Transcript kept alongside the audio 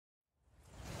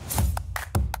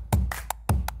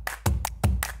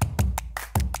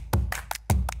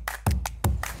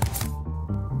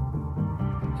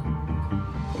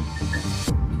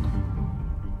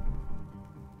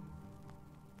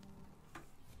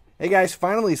Hey guys,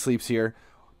 FinallyHeSleeps here.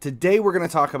 Today we're going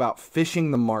to talk about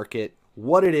fishing the market,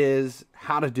 what it is,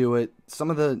 how to do it, some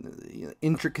of the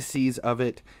intricacies of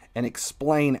it, and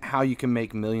explain how you can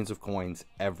make millions of coins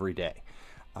every day.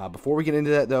 Before we get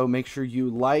into that though, make sure you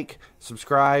like,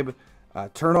 subscribe,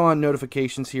 turn on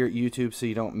notifications here at YouTube so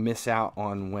you don't miss out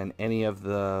on when any of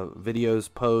the videos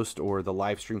post or the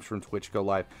live streams from Twitch go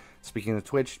live. Speaking of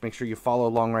Twitch, make sure you follow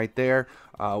along right there.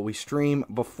 We stream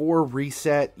before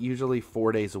reset, usually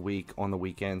 4 days a week on the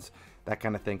weekends, that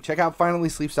kind of thing. Check out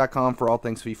FinallyHeSleeps.com for all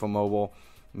things FIFA Mobile,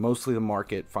 mostly the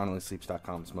market.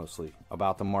 FinallyHeSleeps.com is mostly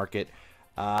about the market.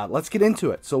 Let's get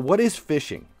into it. So what is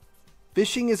fishing?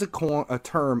 Fishing is a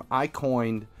term I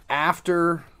coined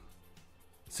after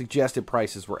suggested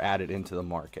prices were added into the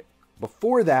market.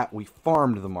 Before that, we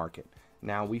farmed the market.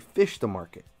 Now we fish the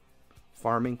market.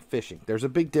 Farming, fishing. There's a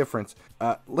big difference.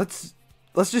 Let's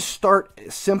just start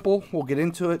simple. We'll get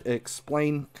into it,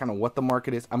 explain kind of what the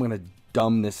market is. I'm going to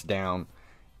dumb this down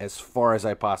as far as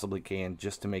I possibly can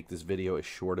just to make this video as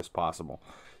short as possible.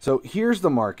 So here's the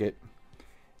market.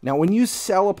 Now when you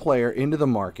sell a player into the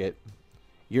market,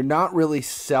 you're not really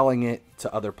selling it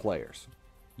to other players.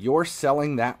 You're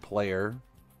selling that player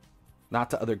not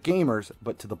to other gamers,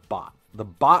 but to the bot. The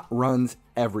bot runs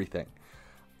everything.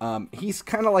 He's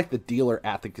kind of like the dealer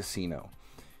at the casino.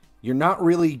 You're not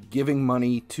really giving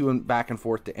money to and back and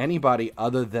forth to anybody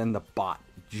other than the bot,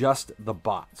 just the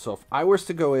bot. So if I was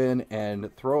to go in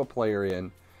and throw a player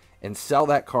in and sell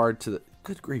that card to the,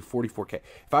 good grief, 44K.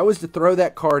 If I was to throw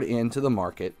that card into the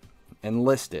market and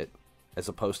list it as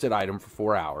a posted item for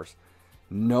 4 hours,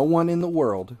 no one in the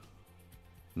world,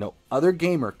 no other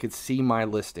gamer could see my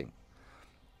listing.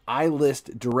 I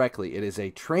list directly. It is a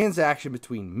transaction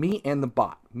between me and the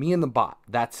bot. Me and the bot.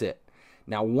 That's it.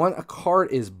 Now, when a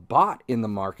card is bought in the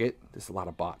market, there's a lot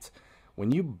of bots.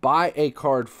 When you buy a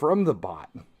card from the bot,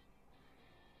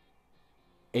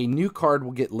 a new card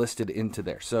will get listed into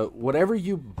there. So whatever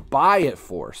you buy it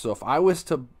for. So if I was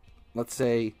to, let's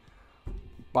say,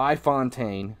 buy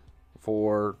Fontaine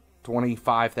for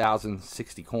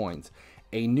 25,060 coins,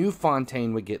 a new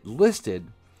Fontaine would get listed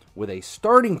with a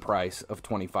starting price of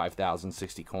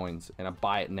 25,060 coins and a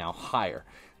buy it now higher.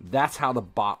 That's how the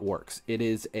bot works. It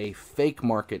is a fake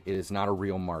market. It is not a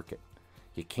real market.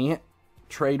 You can't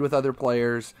trade with other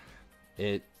players.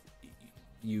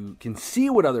 You can see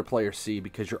what other players see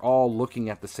because you're all looking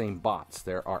at the same bots.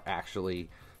 There are actually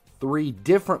 3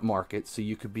 different markets, so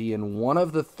you could be in one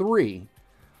of the 3.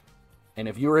 And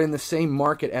if you're in the same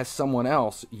market as someone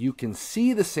else, you can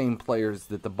see the same players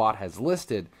that the bot has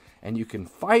listed and you can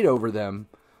fight over them,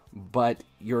 but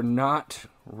you're not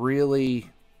really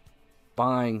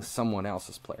buying someone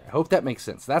else's player. I hope that makes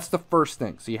sense. That's the first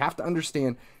thing. So you have to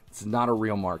understand it's not a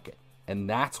real market, and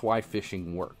that's why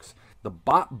fishing works. The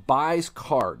bot buys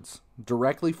cards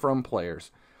directly from players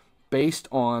based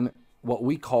on what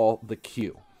we call the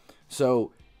queue.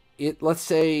 So let's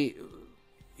say,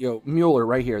 Mueller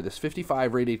right here, this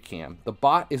 55 rated cam, the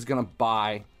bot is going to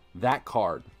buy that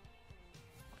card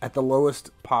at the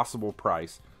lowest possible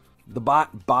price. The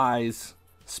bot buys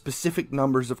specific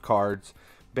numbers of cards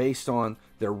based on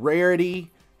their rarity,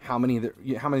 how many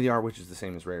they are, which is the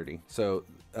same as rarity. So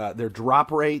their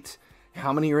drop rate,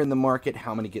 how many are in the market,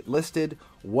 how many get listed,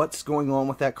 what's going on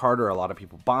with that card, or a lot of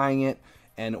people buying it,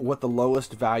 and what the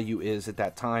lowest value is at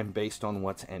that time based on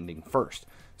what's ending first.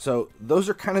 So those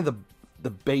are kind of the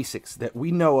basics that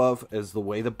we know of as the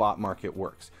way the bot market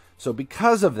works. So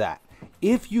because of that,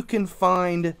 if you can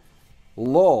find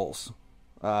lulls,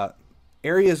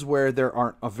 areas where there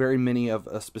aren't very many of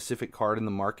a specific card in the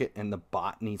market and the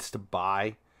bot needs to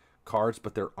buy cards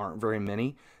but there aren't very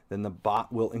many, then the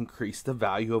bot will increase the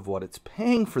value of what it's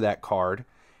paying for that card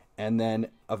and then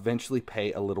eventually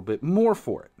pay a little bit more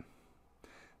for it.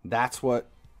 That's what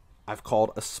I've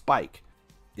called a spike.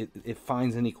 It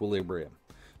finds an equilibrium.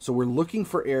 So we're looking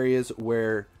for areas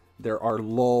where there are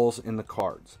lulls in the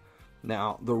cards.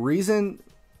 Now, the reason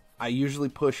I usually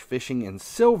push fishing in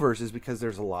silvers is because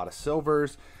there's a lot of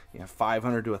silvers. You have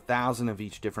 500 to 1,000 of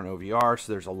each different OVR,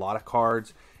 so there's a lot of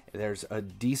cards. There's a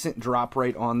decent drop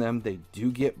rate on them. They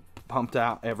do get pumped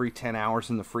out every 10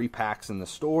 hours in the free packs in the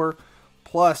store.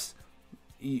 Plus,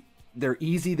 they're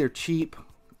easy, they're cheap,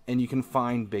 and you can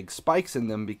find big spikes in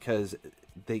them because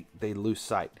they lose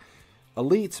sight.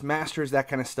 Elites, masters, that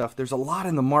kind of stuff, there's a lot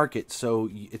in the market, so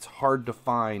it's hard to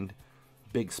find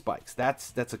big spikes.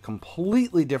 That's a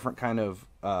completely different kind of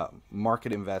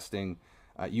market investing.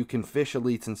 You can fish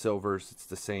elites and silvers. It's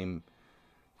the same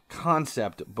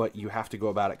concept, but you have to go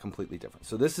about it completely different.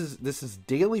 So this is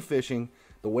daily fishing.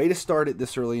 The way to start it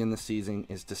this early in the season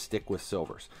is to stick with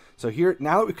silvers. So here,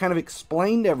 now that we've kind of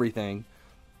explained everything,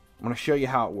 I'm going to show you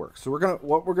how it works. So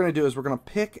what we're going to do is we're going to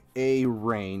pick a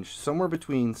range somewhere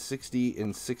between 60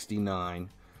 and 69.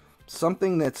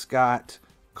 Something that's got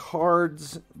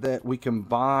cards that we can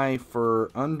buy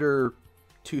for under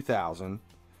 2,000,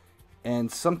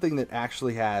 and something that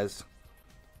actually has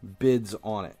bids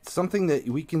on it. Something that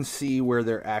we can see where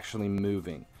they're actually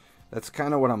moving. That's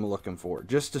kind of what I'm looking for,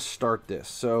 just to start this.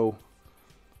 So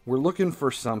we're looking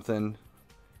for something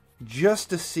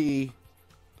just to see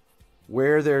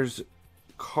where there's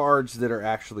cards that are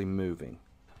actually moving.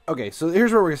 Okay, so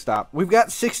here's where we're going to stop. We've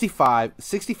got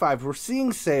 65. We're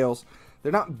seeing sales.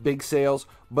 They're not big sales,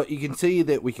 but you can see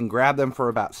that we can grab them for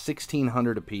about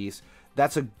 1,600 a piece.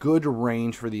 That's a good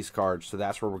range for these cards, so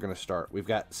that's where we're going to start. We've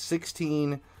got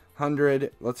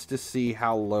 1,600. Let's just see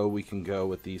how low we can go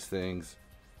with these things.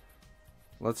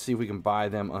 Let's see if we can buy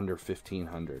them under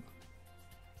 1,500.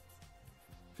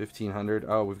 1,500.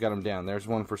 Oh, we've got them down. There's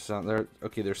one for selling.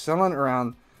 Okay, they're selling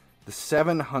around the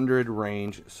 700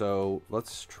 range. So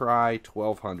let's try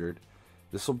 1,200.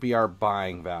 This will be our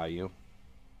buying value.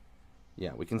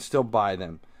 Yeah, we can still buy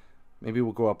them. Maybe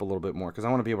we'll go up a little bit more because I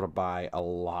want to be able to buy a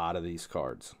lot of these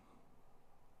cards.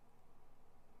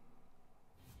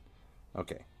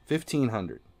 Okay,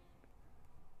 1,500.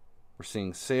 We're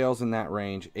seeing sales in that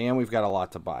range, and we've got a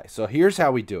lot to buy. So here's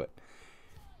how we do it.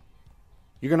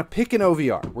 You're going to pick an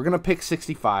OVR. We're going to pick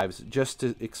 65s just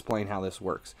to explain how this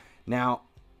works. Now,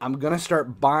 I'm going to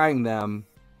start buying them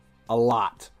a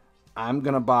lot. I'm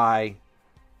going to buy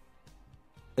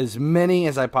as many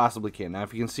as I possibly can. Now,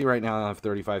 if you can see right now, I have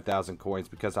 35,000 coins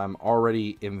because I'm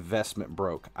already investment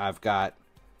broke. I've got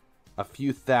a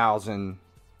few thousand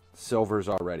silvers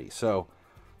already. So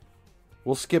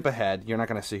we'll skip ahead. You're not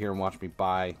going to sit here and watch me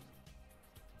buy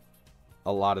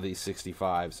a lot of these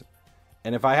 65s.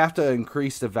 And if I have to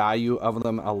increase the value of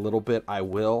them a little bit, I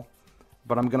will.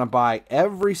 But I'm going to buy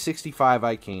every 65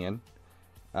 I can.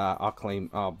 I'll claim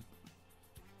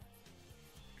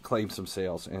some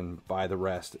sales and buy the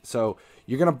rest. So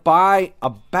you're going to buy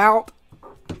about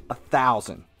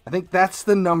 1,000. I think that's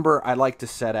the number I like to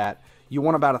set at. You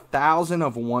want about 1,000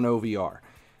 of one OVR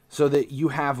so that you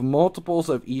have multiples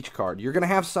of each card. You're going to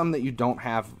have some that you don't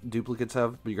have duplicates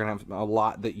of, but you're going to have a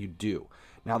lot that you do.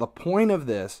 Now, the point of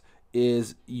this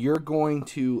is you're going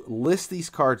to list these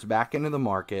cards back into the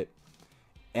market,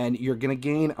 and you're going to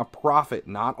gain a profit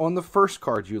not on the first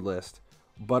card you list,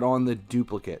 but on the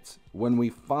duplicates. When we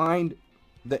find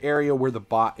the area where the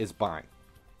bot is buying,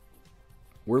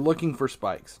 we're looking for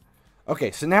spikes.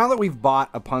 Okay, so now that we've bought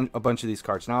a bunch of these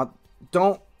cards, now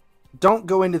don't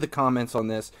go into the comments on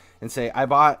this and say, I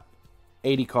bought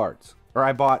 80 cards, or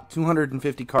I bought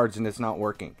 250 cards and it's not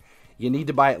working. You need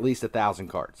to buy at least 1,000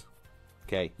 cards.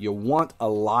 Okay, you want a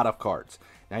lot of cards.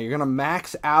 Now you're going to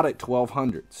max out at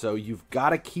 1,200, so you've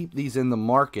got to keep these in the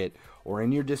market or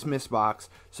in your dismiss box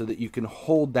so that you can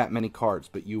hold that many cards,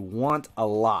 but you want a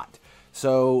lot.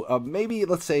 So maybe,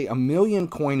 let's say, a 1,000,000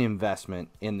 coin investment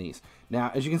in these.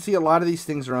 Now, as you can see, a lot of these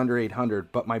things are under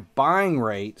 800, but my buying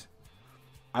rate,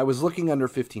 I was looking under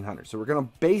 1,500. So we're going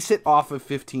to base it off of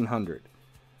 1,500.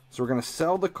 So we're going to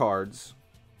sell the cards.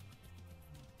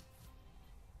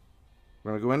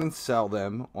 We're going to go in and sell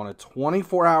them on a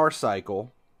 24-hour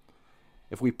cycle.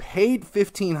 If we paid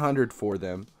 1,500 for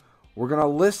them, we're going to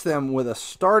list them with a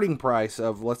starting price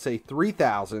of, let's say,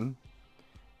 3,000.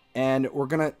 And we're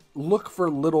going to look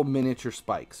for little miniature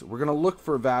spikes. We're going to look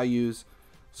for values.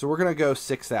 So we're going to go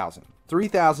 6,000.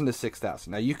 3,000 to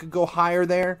 6,000. Now, you could go higher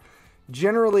there.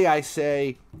 Generally, I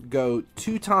say go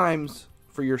 2 times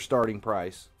for your starting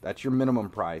price. That's your minimum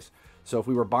price. So if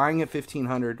we were buying at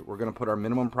 1,500, we're going to put our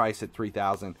minimum price at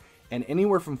 3,000, and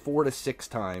anywhere from 4 to 6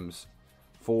 times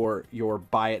for your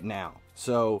buy it now.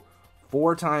 So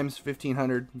 4 times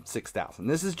 1,500, 6,000.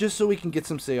 This is just so we can get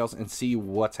some sales and see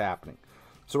what's happening.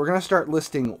 So we're going to start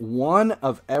listing one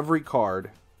of every card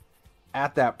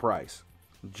at that price.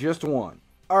 Just one.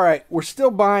 All right, we're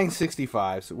still buying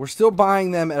 65s. We're still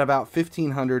buying them at about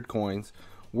 1,500 coins.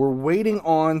 We're waiting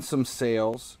on some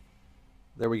sales.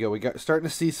 There we go. We got starting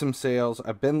to see some sales.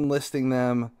 I've been listing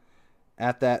them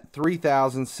at that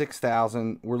 3,000,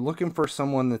 6,000. We're looking for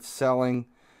someone that's selling.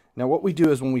 Now, what we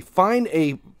do is when we find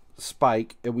a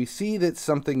spike and we see that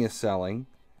something is selling,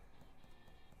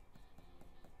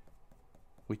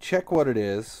 we check what it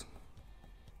is.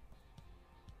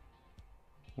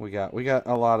 We got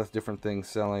a lot of different things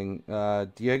selling.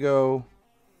 Diego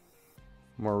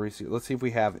Mauricio. Let's see if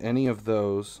we have any of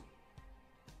those.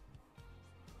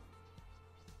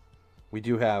 We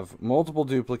do have multiple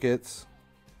duplicates,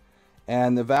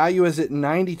 and the value is at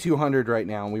 9,200 right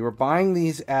now. And we were buying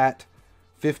these at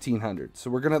 1,500. So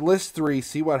we're going to list 3,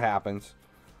 see what happens.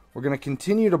 We're going to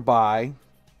continue to buy,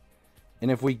 And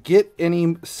if we get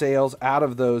any sales out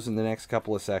of those in the next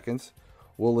couple of seconds,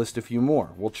 we'll list a few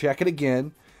more. We'll check it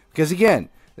again, because again,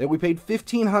 that we paid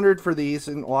 $1,500 for these,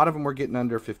 and a lot of them were getting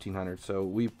under $1,500. So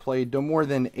we played no more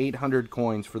than 800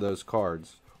 coins for those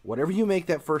cards. Whatever you make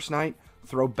that first night,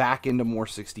 throw back into more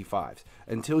 65s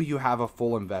until you have a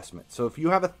full investment. So if you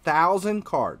have 1,000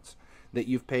 cards that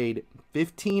you've paid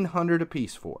 $1,500 a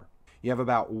piece for, you have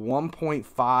about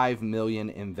 1.5 million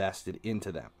invested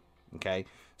into them. Okay,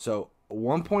 so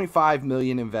 1.5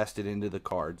 million invested into the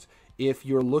cards. If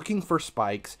you're looking for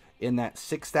spikes in that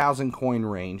 6,000 coin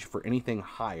range for anything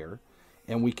higher,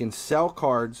 and we can sell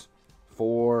cards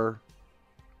for,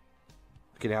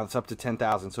 okay, now it's up to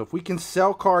 10,000. So if we can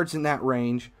sell cards in that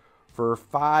range for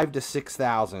 5,000 to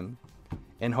 6,000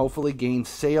 and hopefully gain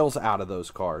sales out of those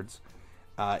cards,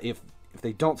 if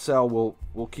they don't sell,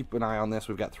 we'll keep an eye on this.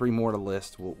 We've got 3 more to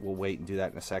list. We'll wait and do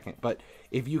that in a second. But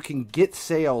if you can get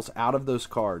sales out of those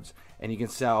cards and you can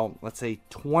sell, let's say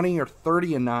 20 or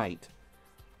 30 a night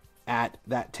at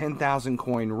that 10,000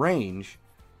 coin range,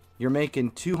 you're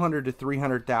making 200 to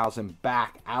 300,000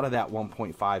 back out of that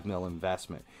 1.5 mil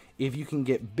investment. If you can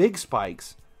get big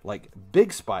spikes, like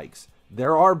big spikes,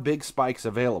 there are big spikes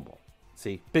available.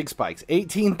 See, big spikes,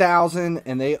 18,000,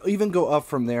 and they even go up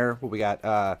from there. What we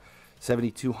got?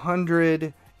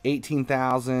 7,200,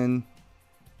 18,000,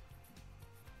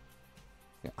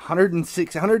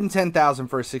 110,000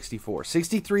 for a 64,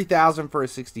 63,000 for a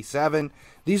 67.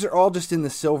 These are all just in the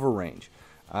silver range.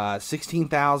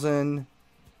 16,000,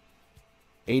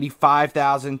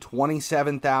 85,000,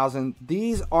 27,000.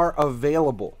 These are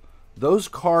available. Those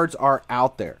cards are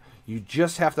out there. You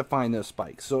just have to find those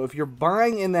spikes. So if you're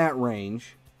buying in that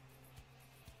range,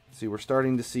 see, we're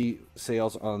starting to see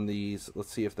sales on these.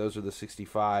 Let's see if those are the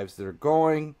 65s that are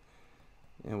going.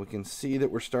 And we can see that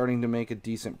we're starting to make a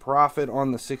decent profit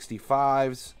on the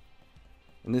 65s.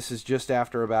 And this is just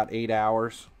after about 8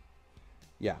 hours.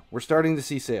 Yeah, we're starting to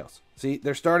see sales. See,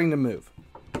 they're starting to move.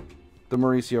 The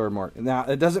Mauricio mark. Now,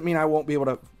 it doesn't mean I won't be able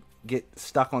to get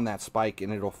stuck on that spike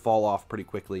and it'll fall off pretty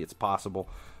quickly. It's possible.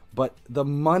 But the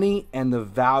money and the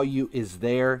value is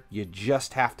there. You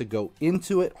just have to go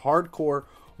into it hardcore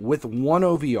with one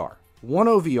OVR. One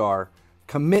OVR,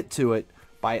 commit to it,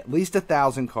 buy at least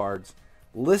 1,000 cards,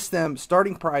 list them,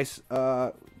 starting price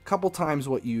a couple times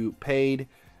what you paid,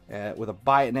 with a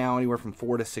buy it now anywhere from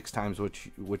 4 to 6 times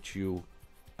what you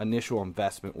initial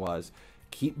investment was.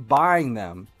 Keep buying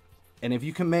them, and if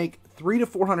you can make 300,000 to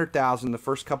 400,000 the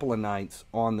first couple of nights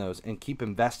on those, and keep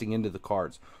investing into the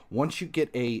cards, once you get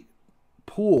a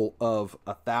pool of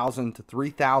 1,000 to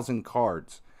 3,000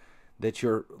 cards that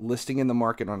you're listing in the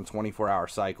market on a 24-hour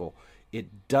cycle,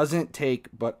 it doesn't take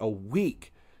but a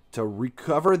week to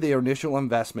recover the initial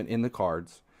investment in the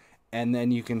cards, and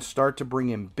then you can start to bring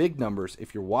in big numbers.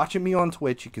 If you're watching me on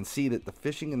Twitch, you can see that the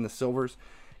fishing and the silvers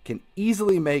can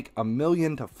easily make $1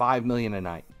 million to $5 million a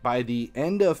night. By the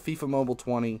end of FIFA Mobile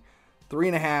 20,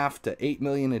 3.5 to 8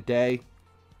 million a day,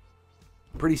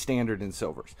 pretty standard in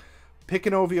silvers. Pick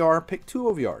an OVR, pick 2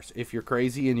 OVRs if you're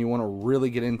crazy and you want to really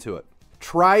get into it.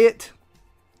 Try it,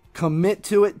 commit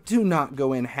to it. Do not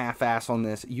go in half-ass on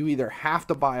this. You either have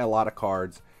to buy a lot of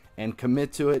cards and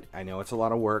commit to it. I know it's a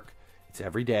lot of work. It's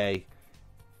every day. It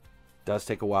does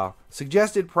take a while.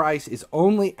 Suggested price is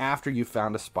only after you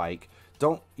found a spike.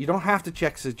 You don't have to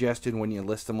check suggested when you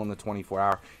list them on the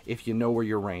 24-hour if you know where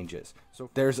your range is.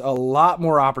 So there's a lot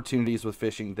more opportunities with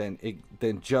fishing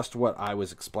than just what I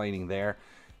was explaining there.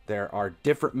 There are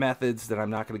different methods that I'm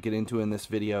not going to get into in this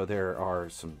video. There are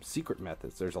some secret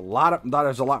methods. There's a lot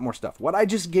more stuff. What I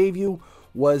just gave you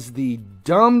was the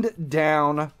dumbed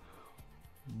down,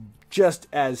 just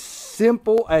as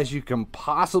simple as you can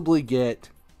possibly get,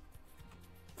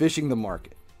 fishing the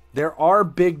market. There are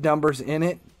big numbers in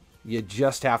it. You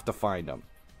just have to find them.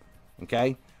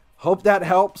 Okay? Hope that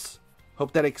helps.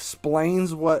 Hope that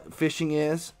explains what fishing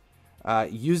is.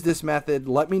 Use this method.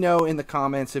 Let me know in the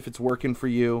comments if it's working for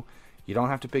you. You don't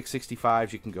have to pick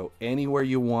 65s. You can go anywhere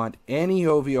you want. Any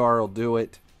OVR will do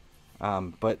it.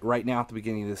 But right now at the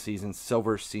beginning of the season,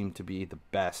 silvers seem to be the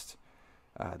best,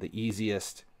 the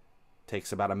easiest.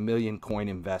 Takes about 1 million coin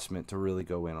investment to really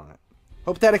go in on it.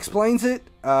 Hope that explains it.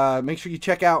 Make sure you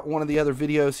check out one of the other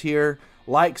videos here.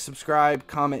 Like, subscribe,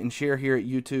 comment, and share here at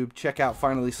YouTube. Check out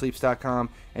FinallyHeSleeps.com.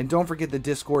 And don't forget the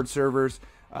Discord servers.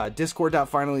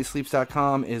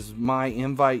 Discord.FinallyHeSleeps.com is my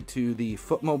invite to the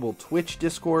FUT Mobile Twitch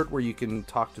Discord, where you can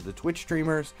talk to the Twitch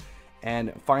streamers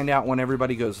and find out when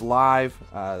everybody goes live.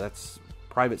 That's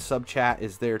private sub chat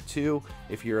is there too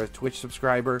if you're a Twitch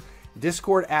subscriber.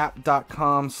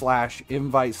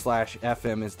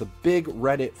 Discordapp.com/invite/FM is the big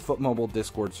Reddit FUT Mobile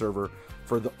Discord server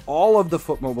for all of the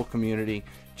Foot Mobile community.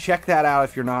 Check that out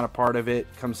if you're not a part of it.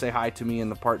 Come say hi to me in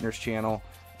the partners channel.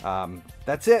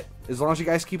 That's it. As long as you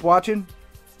guys keep watching,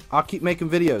 I'll keep making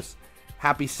videos.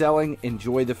 Happy selling.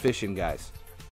 Enjoy the fishing, guys.